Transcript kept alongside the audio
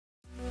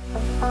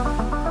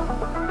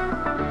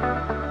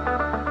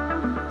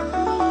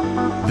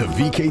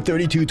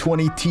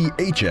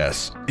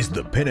VK3220T-HS is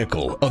the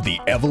pinnacle of the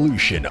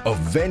evolution of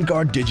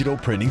Vanguard digital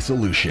printing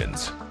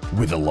solutions.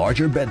 With a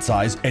larger bed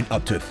size and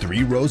up to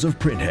 3 rows of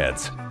print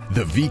heads,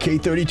 the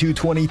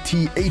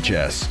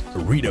VK3220T-HS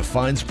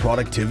redefines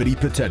productivity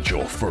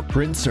potential for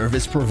print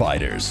service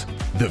providers.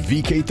 The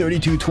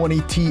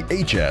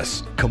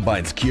VK3220T-HS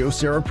combines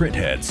Kyocera print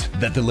heads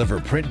that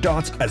deliver print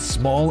dots as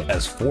small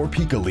as 4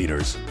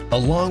 picoliters,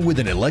 along with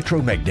an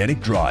electromagnetic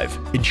drive,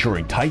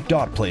 ensuring tight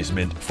dot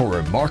placement for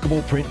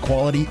remarkable print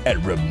quality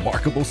at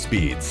remarkable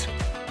speeds.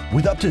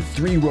 With up to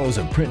 3 rows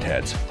of print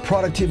heads,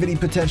 productivity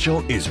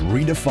potential is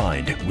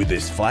redefined with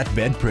this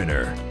flatbed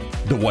printer.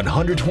 The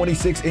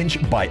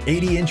 126-inch by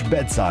 80-inch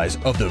bed size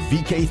of the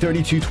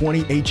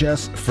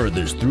VK3220HS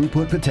furthers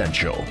throughput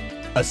potential.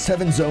 A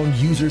 7-zone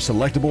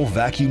user-selectable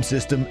vacuum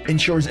system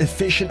ensures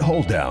efficient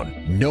hold-down,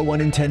 no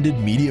unintended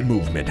media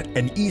movement,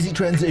 and easy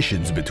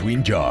transitions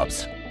between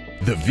jobs.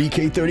 The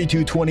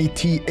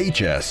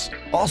VK3220T-HS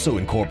also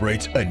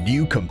incorporates a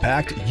new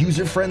compact,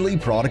 user-friendly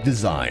product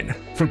design.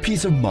 For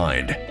peace of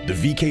mind, the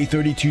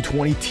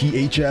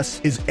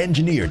VK3220T-HS is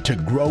engineered to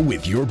grow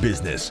with your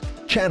business.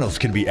 Channels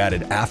can be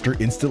added after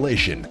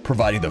installation,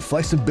 providing the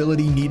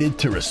flexibility needed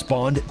to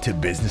respond to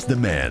business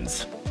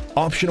demands.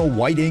 Optional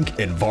white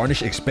ink and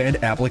varnish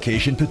expand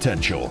application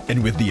potential,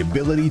 and with the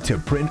ability to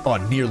print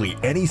on nearly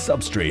any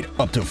substrate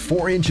up to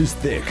 4 inches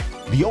thick.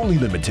 The only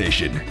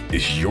limitation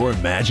is your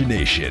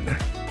imagination.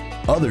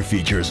 Other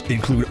features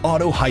include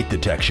auto height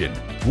detection,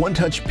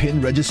 one-touch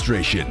pin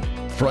registration,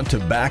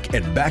 front-to-back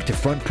and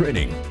back-to-front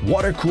printing,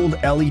 water-cooled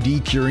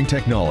LED curing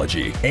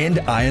technology, and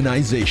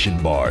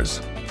ionization bars.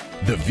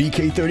 The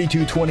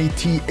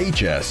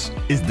VK3220T-HS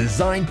is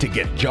designed to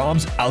get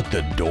jobs out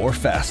the door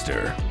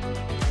faster.